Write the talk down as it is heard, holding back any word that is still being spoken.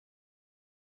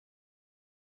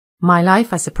My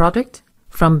life as a product,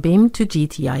 from BIM to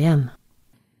GTIN.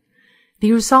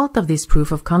 The result of this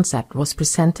proof of concept was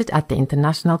presented at the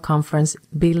international conference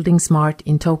Building Smart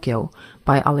in Tokyo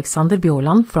by Aleksander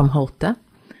Bjaaland from Holte,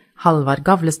 Halvard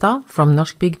Gavlestad from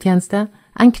Norsk Byggtjeneste,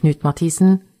 and Knut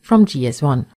Mathiesen from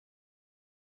GS1.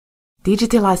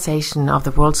 Digitalization of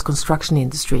the world's construction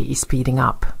industry is speeding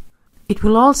up. It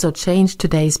will also change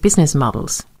today's business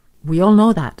models. We all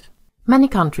know that. Many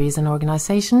countries and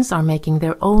organizations are making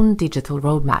their own digital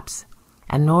roadmaps,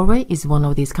 and Norway is one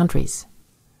of these countries.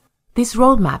 This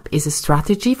roadmap is a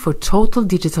strategy for total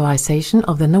digitalization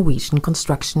of the Norwegian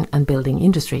construction and building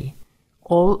industry.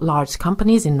 All large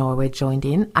companies in Norway joined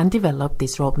in and developed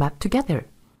this roadmap together.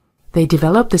 They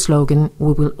developed the slogan,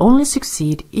 "We will only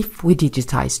succeed if we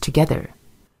digitize together."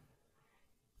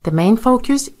 The main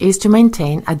focus is to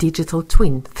maintain a digital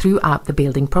twin throughout the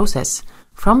building process,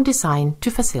 from design to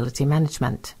facility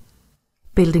management.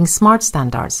 Building smart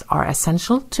standards are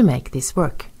essential to make this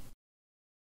work.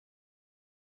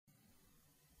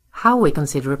 How we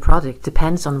consider a product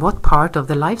depends on what part of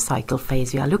the lifecycle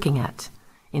phase we are looking at.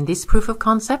 In this proof of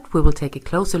concept, we will take a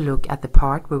closer look at the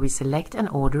part where we select and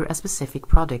order a specific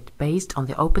product based on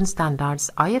the open standards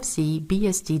IFC,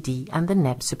 BSDD and the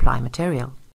NEB supply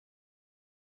material.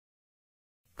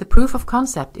 The proof of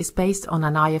concept is based on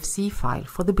an IFC file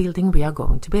for the building we are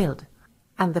going to build,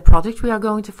 and the product we are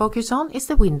going to focus on is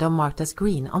the window marked as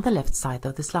green on the left side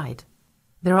of the slide.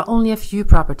 There are only a few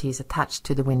properties attached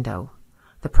to the window.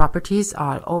 The properties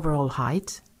are overall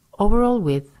height, overall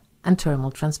width, and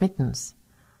thermal transmittance.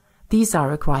 These are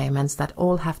requirements that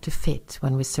all have to fit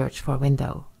when we search for a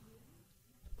window.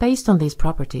 Based on these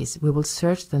properties, we will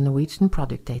search the Norwegian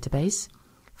product database,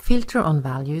 filter on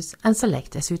values, and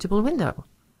select a suitable window.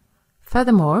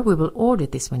 Furthermore, we will order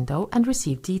this window and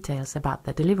receive details about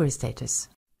the delivery status.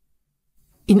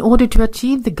 In order to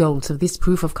achieve the goals of this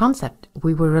proof of concept,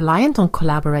 we were reliant on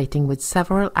collaborating with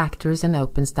several actors and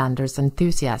open standards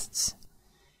enthusiasts.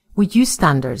 We use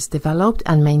standards developed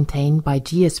and maintained by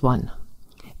GS1.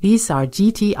 These are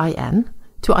GTIN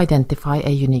to identify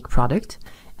a unique product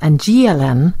and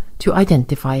GLN to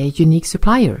identify a unique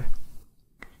supplier.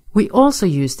 We also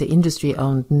use the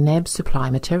industry-owned NEB supply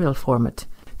material format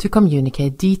to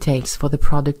communicate details for the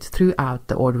product throughout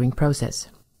the ordering process.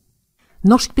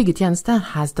 Norsk Byggtjeneste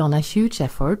has done a huge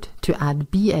effort to add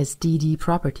BSDD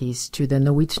properties to the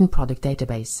Norwegian product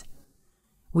database.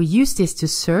 We use this to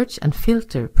search and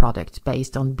filter products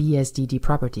based on BSDD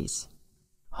properties.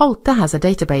 Holte has a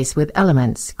database with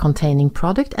elements containing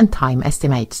product and time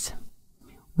estimates.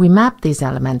 We map these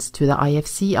elements to the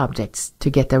IFC objects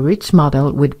to get a rich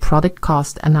model with product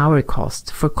cost and hour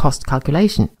cost for cost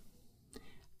calculation.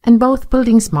 And both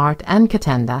Building Smart and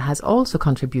Catenda has also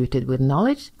contributed with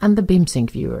knowledge and the BIM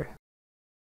Sync viewer.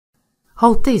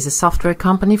 Holte is a software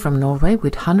company from Norway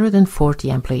with 140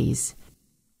 employees.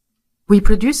 We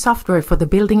produce software for the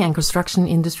building and construction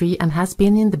industry and has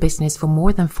been in the business for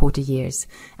more than 40 years,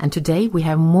 and today we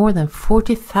have more than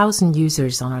 40,000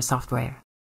 users on our software.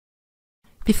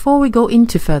 Before we go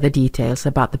into further details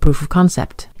about the proof of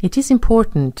concept, it is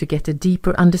important to get a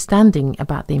deeper understanding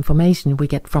about the information we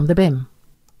get from the BIM.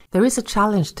 There is a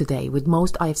challenge today with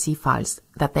most IFC files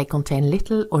that they contain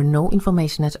little or no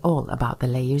information at all about the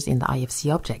layers in the IFC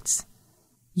objects.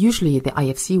 Usually the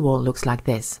IFC wall looks like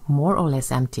this, more or less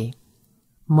empty.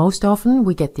 Most often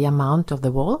we get the amount of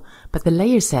the wall, but the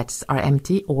layer sets are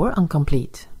empty or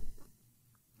incomplete.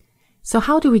 So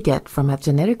how do we get from a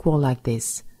generic wall like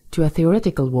this to a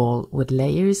theoretical wall with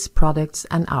layers, products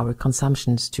and hour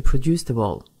consumptions to produce the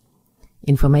wall?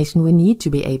 Information we need to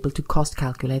be able to cost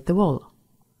calculate the wall.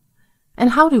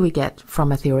 And how do we get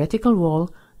from a theoretical wall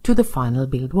to the final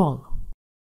build wall?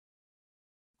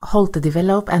 Holte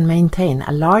develop and maintain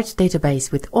a large database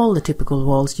with all the typical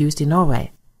walls used in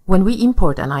Norway. When we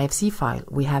import an IFC file,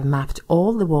 we have mapped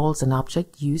all the walls and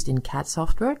objects used in CAD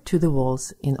software to the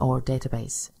walls in our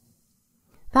database.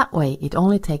 That way, it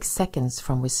only takes seconds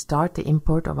from we start the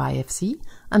import of IFC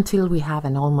until we have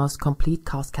an almost complete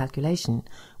cost calculation,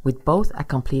 with both a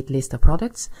complete list of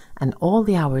products and all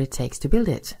the hour it takes to build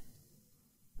it.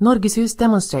 Norgeshus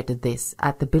demonstrated this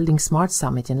at the Building Smart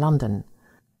Summit in London.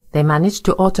 They managed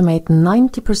to automate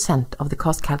 90% of the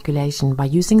cost calculation by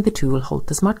using the tool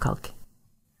Holte SmartCalc.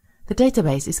 The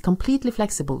database is completely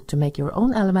flexible to make your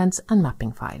own elements and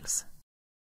mapping files.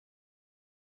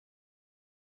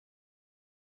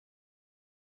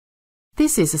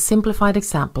 This is a simplified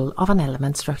example of an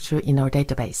element structure in our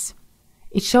database.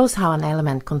 It shows how an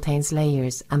element contains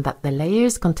layers and that the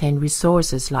layers contain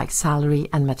resources like salary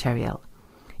and material.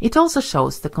 It also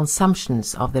shows the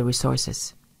consumptions of the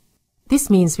resources. This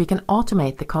means we can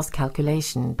automate the cost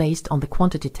calculation based on the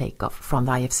quantity takeoff from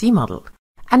the IFC model.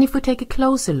 And if we take a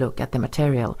closer look at the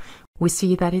material, we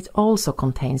see that it also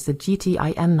contains the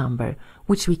GTIN number,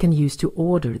 which we can use to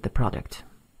order the product.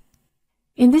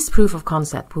 In this proof of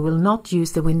concept, we will not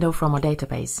use the window from our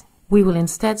database. We will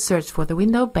instead search for the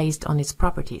window based on its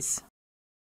properties.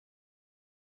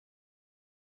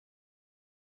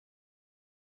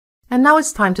 And now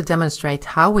it's time to demonstrate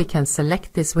how we can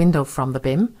select this window from the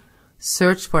BIM,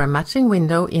 search for a matching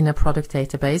window in a product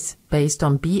database based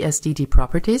on BSDD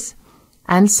properties,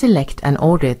 and select and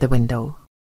order the window.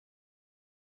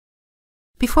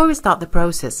 Before we start the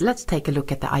process, let's take a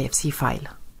look at the IFC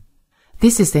file.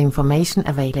 This is the information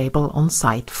available on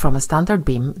site from a standard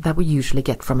BIM that we usually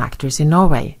get from actors in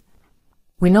Norway.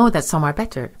 We know that some are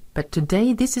better, but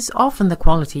today this is often the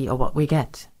quality of what we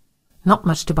get. Not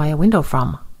much to buy a window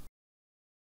from.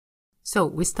 So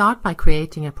we start by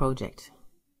creating a project.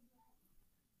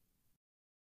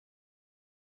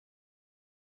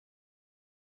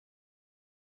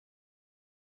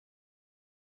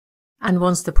 And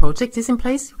once the project is in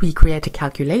place, we create a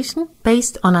calculation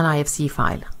based on an IFC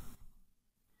file.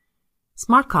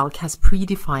 SmartCalc has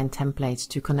predefined templates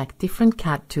to connect different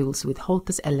CAD tools with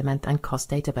Holte's element and cost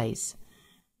database.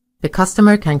 The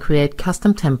customer can create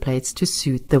custom templates to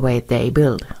suit the way they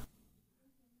build.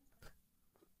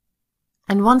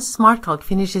 And once SmartCalc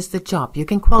finishes the job, you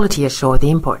can quality assure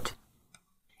the import.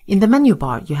 In the menu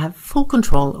bar, you have full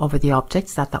control over the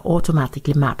objects that are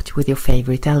automatically mapped with your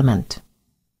favorite element.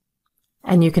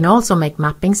 And you can also make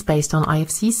mappings based on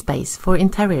IFC space for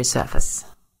interior surface.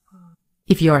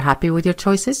 If you are happy with your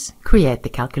choices, create the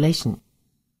calculation.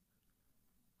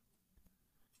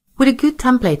 With a good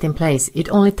template in place, it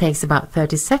only takes about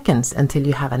 30 seconds until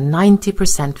you have a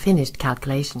 90% finished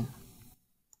calculation.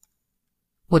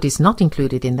 What is not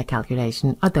included in the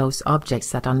calculation are those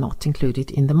objects that are not included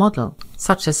in the model,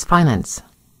 such as finance.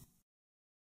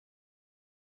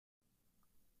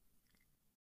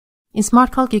 In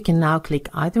SmartCalc, you can now click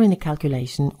either in the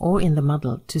calculation or in the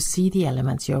model to see the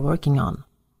elements you are working on.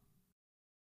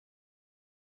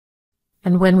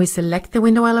 And when we select the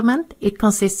window element, it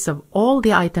consists of all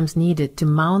the items needed to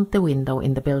mount the window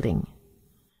in the building.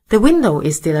 The window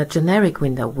is still a generic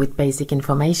window with basic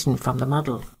information from the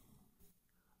model.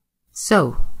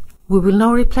 So, we will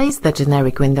now replace the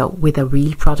generic window with a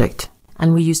real product,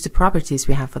 and we use the properties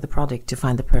we have for the product to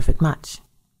find the perfect match.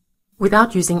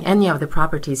 Without using any of the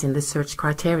properties in the search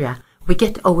criteria, we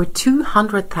get over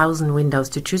 200,000 windows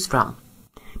to choose from.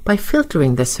 By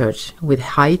filtering the search with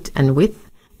height and width,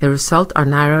 the results are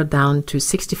narrowed down to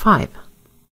 65.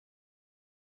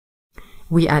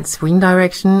 We add swing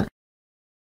direction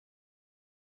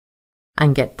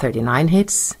and get 39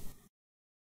 hits.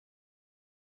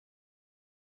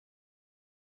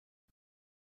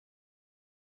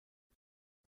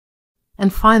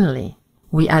 And finally,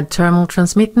 we add thermal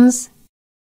transmittance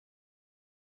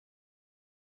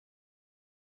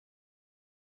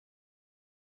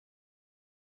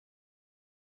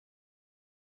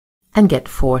and get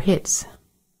 4 hits.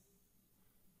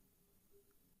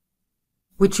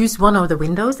 We choose one of the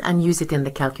windows and use it in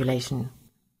the calculation.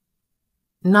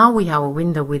 Now we have a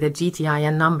window with a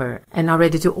GTIN number and are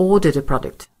ready to order the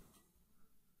product.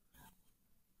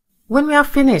 When we are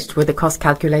finished with the cost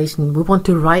calculation, we want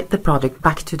to write the product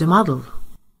back to the model.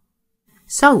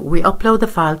 So we upload the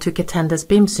file to Cattenda's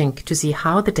BIM sync to see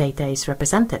how the data is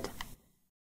represented.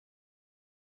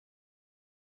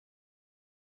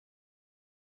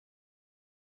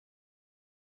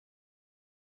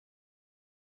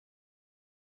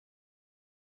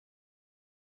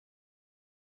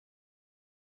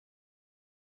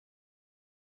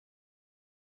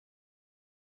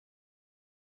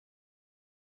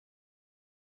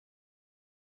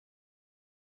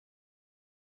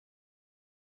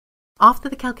 After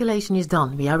the calculation is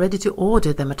done, we are ready to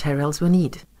order the materials we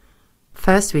need.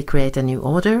 First, we create a new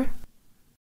order.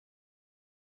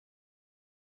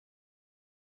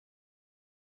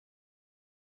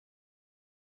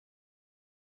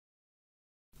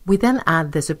 We then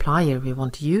add the supplier we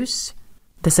want to use.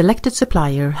 The selected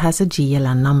supplier has a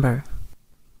GLN number.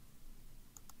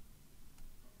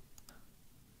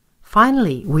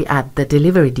 Finally, we add the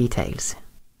delivery details.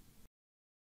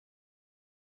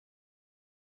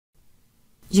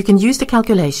 You can use the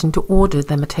calculation to order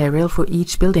the material for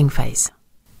each building phase.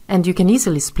 And you can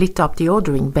easily split up the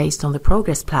ordering based on the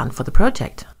progress plan for the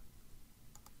project.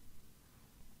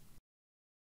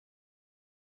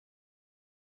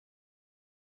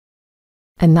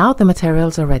 And now the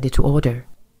materials are ready to order.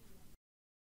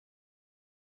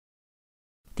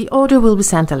 The order will be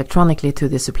sent electronically to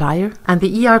the supplier, and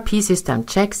the ERP system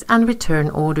checks and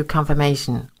returns order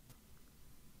confirmation,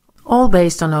 all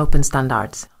based on open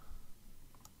standards.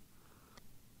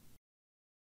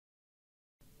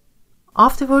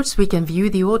 Afterwards, we can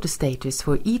view the order status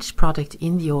for each product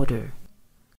in the order.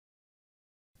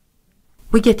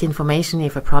 We get information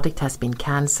if a product has been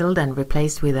cancelled and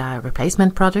replaced with a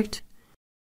replacement product.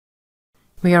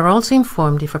 We are also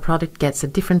informed if a product gets a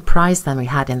different price than we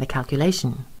had in the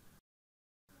calculation.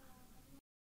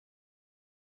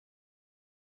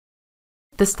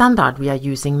 The standard we are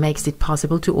using makes it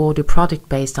possible to order product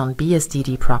based on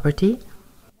BSDD property,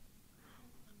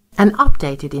 and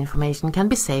updated information can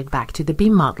be saved back to the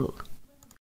BIM model.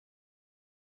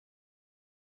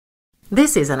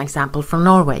 This is an example from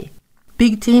Norway.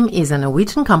 Byggtjeneste is a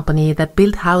Norwegian company that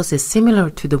built houses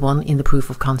similar to the one in the proof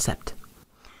of concept.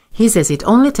 He says it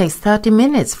only takes 30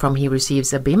 minutes from he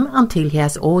receives a BIM until he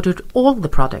has ordered all the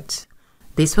products.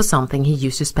 This was something he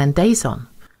used to spend days on.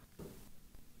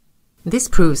 This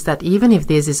proves that even if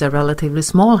this is a relatively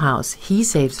small house, he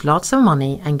saves lots of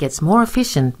money and gets more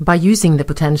efficient by using the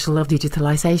potential of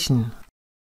digitalization.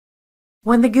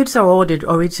 When the goods are ordered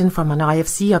origin from an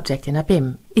IFC object in a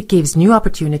BIM, it gives new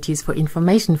opportunities for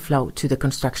information flow to the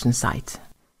construction site.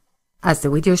 As the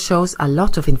video shows, a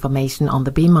lot of information on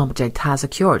the BIM object has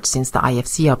occurred since the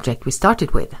IFC object we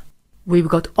started with. We've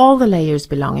got all the layers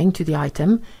belonging to the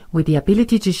item, with the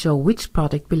ability to show which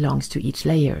product belongs to each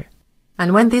layer.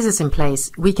 And when this is in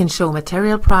place, we can show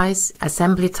material price,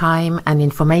 assembly time, and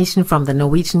information from the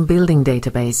Norwegian building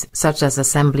database, such as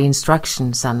assembly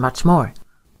instructions and much more.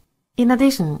 In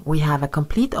addition, we have a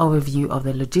complete overview of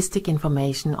the logistic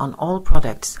information on all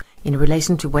products in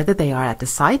relation to whether they are at the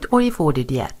site or if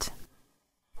ordered yet.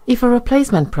 If a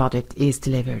replacement product is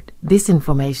delivered, this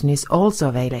information is also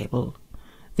available.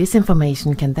 This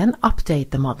information can then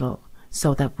update the model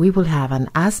so that we will have an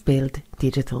as-built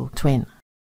digital twin.